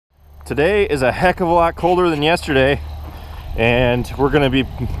Today is a heck of a lot colder than yesterday, and we're going to be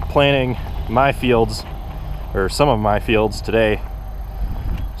planting my fields, or some of my fields today.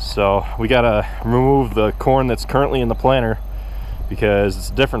 So we got to remove the corn that's currently in the planter because it's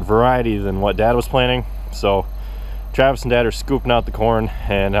a different variety than what Dad was planting. So Travis and Dad are scooping out the corn,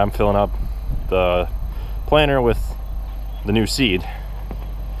 and I'm filling up the planter with the new seed.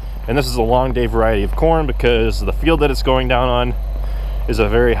 And this is a long day variety of corn because the field that it's going down on is a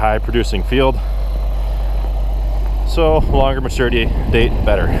very high producing field. So longer maturity date,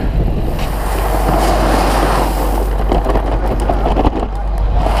 better.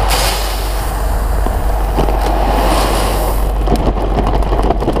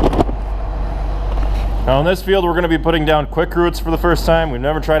 Now in this field we're going to be putting down QuickRoots for the first time. We've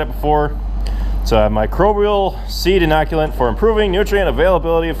never tried it before. It's a microbial seed inoculant for improving nutrient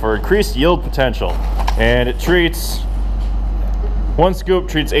availability for increased yield potential. And it treats, one scoop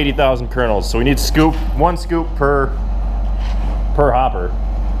treats 80,000 kernels. So we need one scoop per hopper,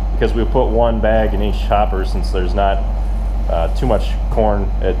 because we put one bag in each hopper since there's not too much corn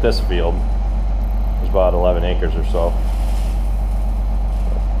at this field. There's about 11 acres or so.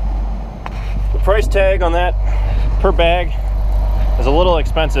 The price tag on that per bag is a little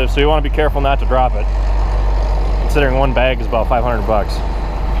expensive, so you want to be careful not to drop it, considering one bag is about 500 bucks.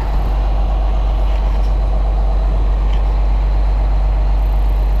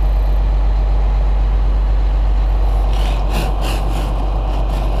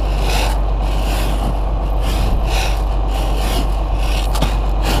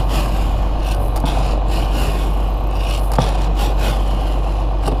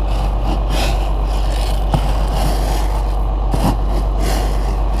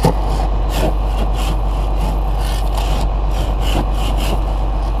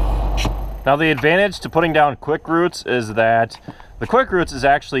 Now the advantage to putting down QuickRoots is that the QuickRoots is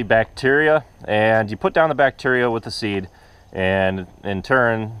actually bacteria, and you put down the bacteria with the seed, and in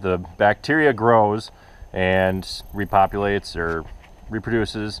turn the bacteria grows and repopulates or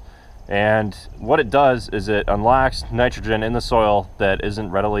reproduces, and what it does is it unlocks nitrogen in the soil that isn't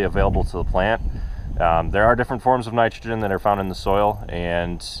readily available to the plant. There are different forms of nitrogen that are found in the soil,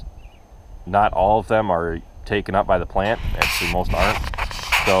 and not all of them are taken up by the plant. Actually, most aren't.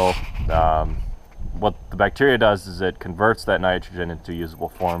 So what the bacteria does is it converts that nitrogen into usable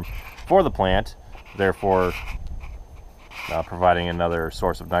form for the plant, therefore providing another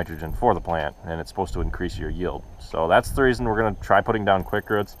source of nitrogen for the plant, and it's supposed to increase your yield. So that's the reason we're going to try putting down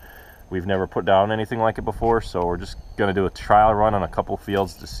QuickRoots. We've never put down anything like it before, so we're just going to do a trial run on a couple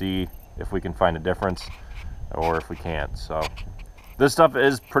fields to see if we can find a difference or if we can't. So this stuff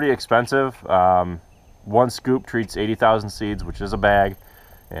is pretty expensive. One scoop treats 80,000 seeds, which is a bag.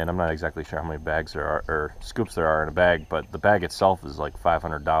 And I'm not exactly sure how many bags there are, or scoops there are in a bag, but the bag itself is like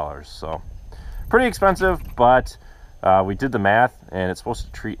 $500. So pretty expensive, but we did the math, and it's supposed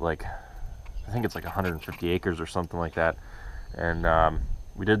to treat like, I think it's like 150 acres or something like that. And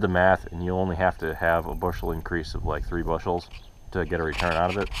we did the math, and you only have to have a bushel increase of like 3 bushels to get a return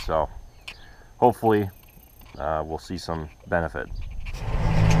out of it. So hopefully we'll see some benefit.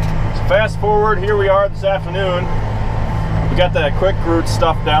 So fast forward, here we are this afternoon. We got that QuickRoots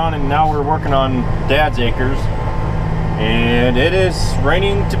stuff down, and now we're working on Dad's acres, and it is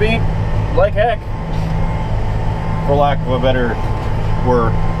raining to be like heck, for lack of a better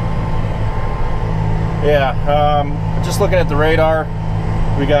word. Yeah, just looking at the radar,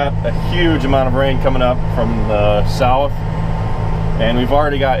 we got a huge amount of rain coming up from the south, and we've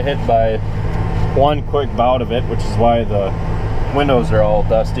already got hit by one quick bout of it, which is why the windows are all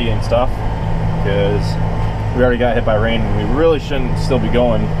dusty and stuff, because we already got hit by rain, and we really shouldn't still be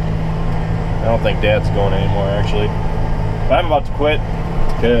going. I don't think Dad's going anymore, actually. But I'm about to quit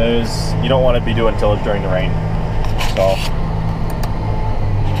because you don't want to be doing tillage during the rain. So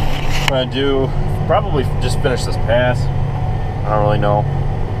I'm going to do, probably just finish this pass. I don't really know.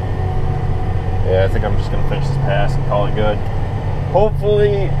 Yeah, I think I'm just going to finish this pass and call it good.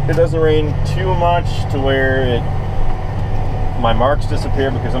 Hopefully it doesn't rain too much to where my marks disappear,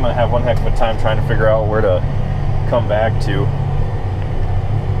 because I'm going to have one heck of a time trying to figure out where to come back to.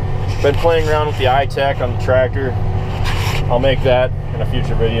 Been playing around with the iTac on the tractor. I'll make that in a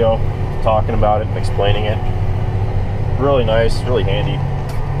future video, talking about it and explaining it. Really nice, really handy.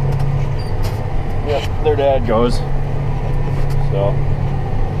 Yep, there Dad goes. So,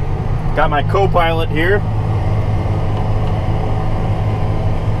 got my co-pilot here,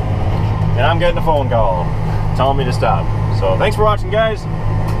 and I'm getting a phone call telling me to stop. So thanks for watching, guys.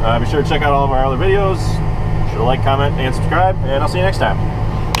 Be sure to check out all of our other videos. Be sure to like, comment, and subscribe, and I'll see you next time.